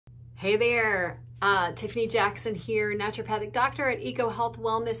Hey there, Tiffany Jackson here, naturopathic doctor at Eco Health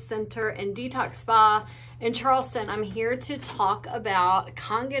Wellness Center and Detox Spa in Charleston. I'm here to talk about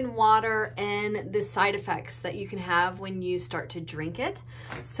Kangen water and the side effects that you can have when you start to drink it.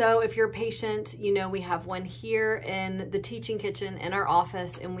 So if you're a patient, you know we have one here in the teaching kitchen in our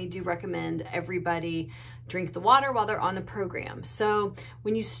office, and we do recommend everybody drink the water while they're on the program. So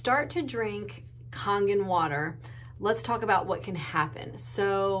when you start to drink Kangen water, let's talk about what can happen.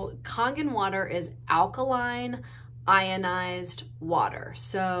 So Kangen water is alkaline ionized water.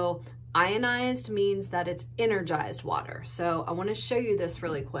 So ionized means that it's energized water. So I want to show you this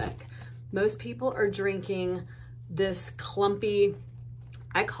really quick. Most people are drinking this clumpy,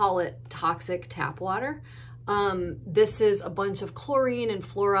 I call it toxic tap water. This is a bunch of chlorine and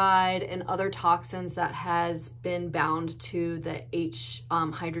fluoride and other toxins that has been bound to the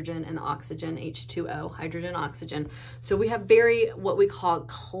hydrogen and the oxygen, H2O, hydrogen, oxygen. So we have what we call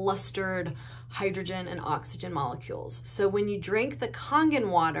clustered hydrogen and oxygen molecules. So when you drink the Kangen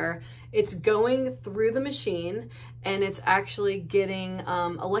water, it's going through the machine and it's actually getting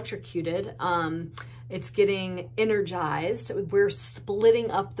electrocuted. It's getting energized. We're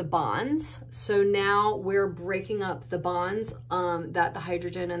splitting up the bonds. So now we're breaking up the bonds that the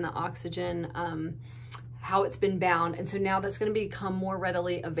hydrogen and the oxygen, how it's been bound. And so now that's gonna become more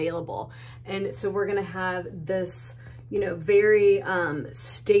readily available. And so we're gonna have this, very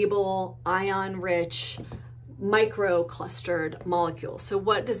stable, ion-rich, micro-clustered molecule. So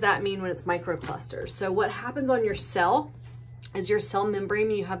what does that mean when it's micro-clustered? So what happens on your cell is your cell membrane,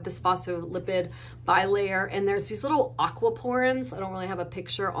 you have this phospholipid bilayer, and there's these little aquaporins. I don't really have a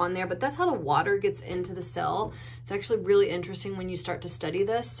picture on there, but that's how the water gets into the cell. It's actually really interesting when you start to study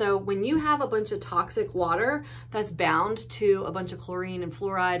this. So when you have a bunch of toxic water that's bound to a bunch of chlorine and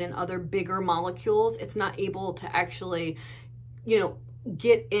fluoride and other bigger molecules, it's not able to actually,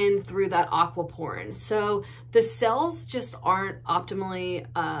 get in through that aquaporin. So the cells just aren't optimally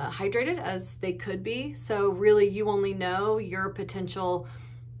hydrated as they could be. So really you only know your potential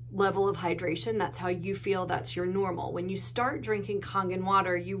level of hydration. That's how you feel, that's your normal. When you start drinking Kangen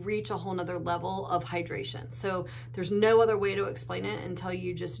water, you reach a whole nother level of hydration. So there's no other way to explain it until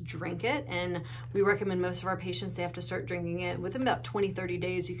you just drink it. And we recommend most of our patients, they have to start drinking it within about 20-30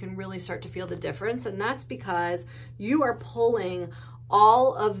 days. You can really start to feel the difference. And that's because you are pulling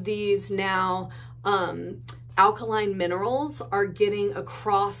all of these now alkaline minerals are getting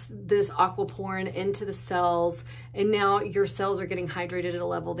across this aquaporin into the cells, and now your cells are getting hydrated at a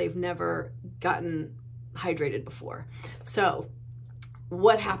level they've never gotten hydrated before. So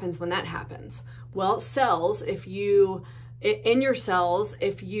what happens when that happens? Well, cells, in your cells,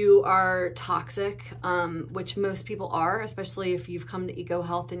 if you are toxic, which most people are, especially if you've come to Eco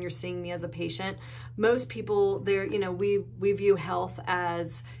Health and you're seeing me as a patient, most people, we view health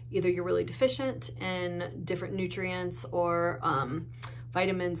as either you're really deficient in different nutrients or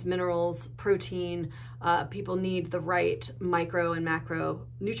vitamins, minerals, protein. People need the right micro and macro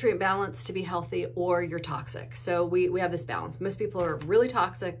nutrient balance to be healthy, or you're toxic. So we have this balance. Most people are really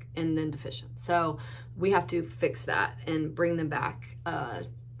toxic and then deficient. So we have to fix that and bring them back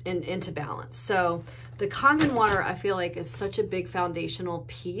into balance. So the Kangen water, I feel like, is such a big foundational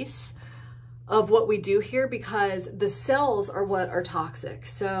piece of what we do here, because the cells are what are toxic.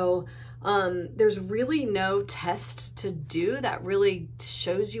 So there's really no test to do that really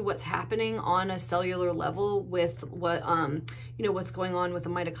shows you what's happening on a cellular level with what's going on with the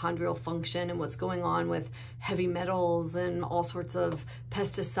mitochondrial function and what's going on with heavy metals and all sorts of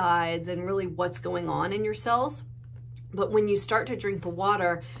pesticides and really what's going on in your cells. But when you start to drink the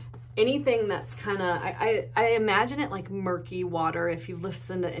water, anything that's kind of, I imagine it like murky water. If you've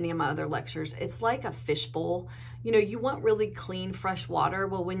listened to any of my other lectures, it's like a fishbowl. You want really clean, fresh water.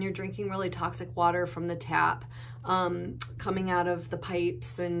 Well, when you're drinking really toxic water from the tap, coming out of the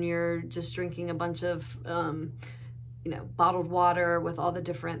pipes, and you're just drinking a bunch of, bottled water with all the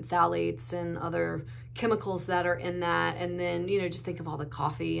different phthalates and other chemicals that are in that. And then, just think of all the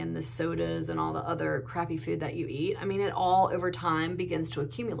coffee and the sodas and all the other crappy food that you eat. I mean, it all over time begins to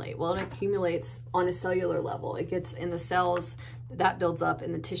accumulate. Well, it accumulates on a cellular level. It gets in the cells, that builds up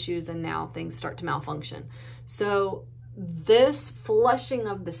in the tissues, and now things start to malfunction. So this flushing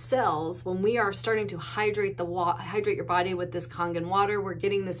of the cells, when we are starting to hydrate your body with this Kangen water, we're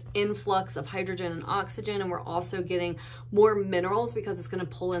getting this influx of hydrogen and oxygen, and we're also getting more minerals because it's going to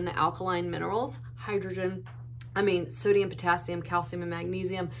pull in the alkaline minerals, hydrogen, I mean, sodium, potassium, calcium, and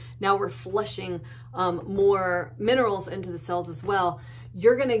magnesium. Now we're flushing more minerals into the cells as well.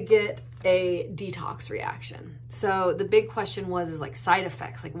 You're gonna get a detox reaction. So the big question is like side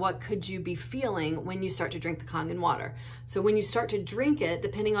effects, like what could you be feeling when you start to drink the Kangen water? So when you start to drink it,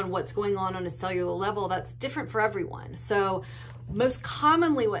 depending on what's going on a cellular level, that's different for everyone. So most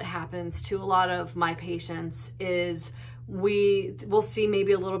commonly what happens to a lot of my patients is we'll see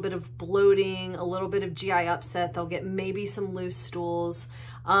maybe a little bit of bloating, a little bit of GI upset. They'll get maybe some loose stools,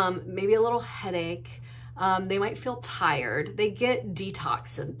 maybe a little headache. They might feel tired. They get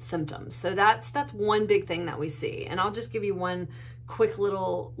detox symptoms. So that's one big thing that we see. And I'll just give you one quick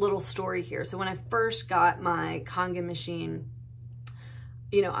little story here. So when I first got my Kangen machine,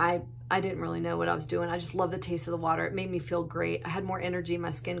 you know, I didn't really know what I was doing. I just loved the taste of the water. It made me feel great. I had more energy, my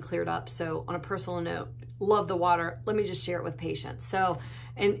skin cleared up. So on a personal note, love the water. Let me just share it with patients. So,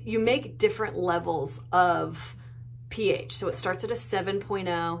 and you make different levels of pH. So it starts at a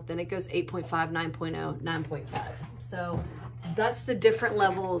 7.0, then it goes 8.5, 9.0, 9.5. So that's the different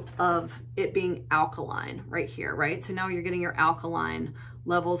levels of it being alkaline right here, right? So now you're getting your alkaline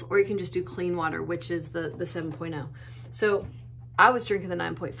levels, or you can just do clean water, which is the 7.0. So I was drinking the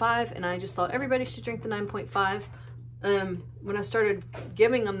 9.5 and I just thought everybody should drink the 9.5. When I started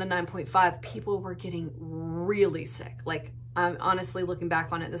giving them the 9.5, people were getting really sick. Like, I'm honestly looking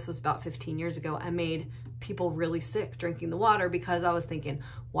back on it, this was about 15 years ago. I made people really sick drinking the water because I was thinking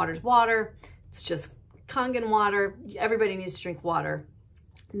water's water. It's just Kangen water. Everybody needs to drink water.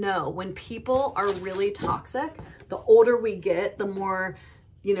 No, when people are really toxic, the older we get, the more,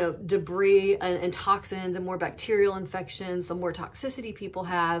 you know, debris and toxins and more bacterial infections, the more toxicity people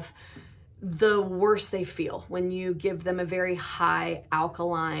have, the worse they feel when you give them a very high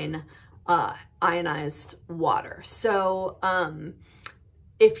alkaline ionized water. So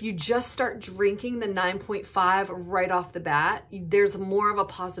if you just start drinking the 9.5 right off the bat, there's more of a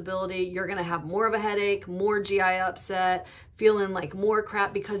possibility you're gonna have more of a headache, more GI upset, feeling like more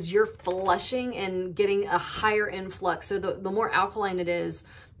crap because you're flushing and getting a higher influx. So the more alkaline it is,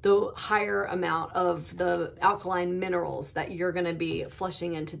 the higher amount of the alkaline minerals that you're gonna be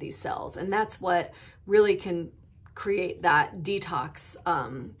flushing into these cells. And that's what really can create that detox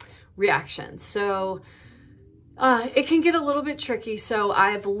reaction. So it can get a little bit tricky. So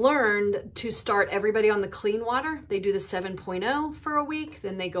I've learned to start everybody on the clean water. They do the 7.0 for a week,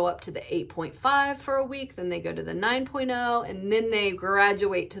 then they go up to the 8.5 for a week, then they go to the 9.0, and then they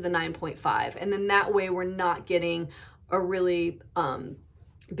graduate to the 9.5. And then that way we're not getting a really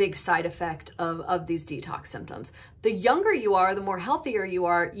big side effect of these detox symptoms. The younger you are, the more healthier you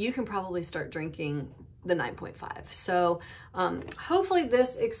are, you can probably start drinking the 9.5. So hopefully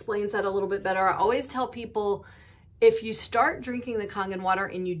this explains that a little bit better. I always tell people, if you start drinking the Kangen water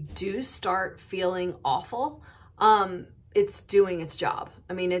and you do start feeling awful, it's doing its job.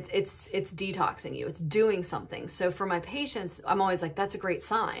 I mean, it's detoxing you, it's doing something. So for my patients, I'm always like, that's a great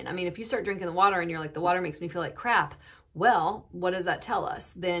sign. I mean, if you start drinking the water and you're like, the water makes me feel like crap, well, what does that tell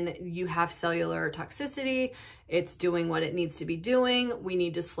us? Then you have cellular toxicity. It's doing what it needs to be doing. We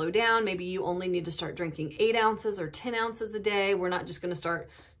need to slow down. Maybe you only need to start drinking 8 ounces or 10 ounces a day. We're not just going to start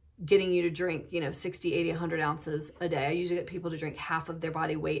getting you to drink, 60, 80, 100 ounces a day. I usually get people to drink half of their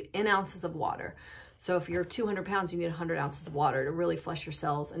body weight in ounces of water. So if you're 200 pounds, you need 100 ounces of water to really flush your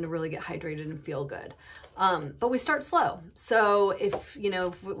cells and to really get hydrated and feel good. But we start slow. So if,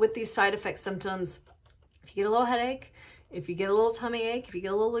 with these side effect symptoms, if you get a little headache, if you get a little tummy ache, if you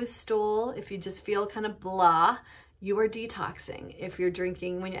get a little loose stool, if you just feel kind of blah, you are detoxing if you're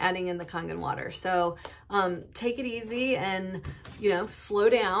drinking, when you're adding in the Kangen water. So take it easy and, slow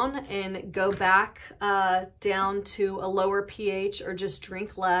down and go back down to a lower pH, or just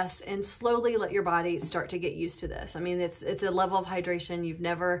drink less and slowly let your body start to get used to this. I mean, it's a level of hydration you've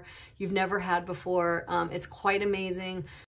never had before. It's quite amazing.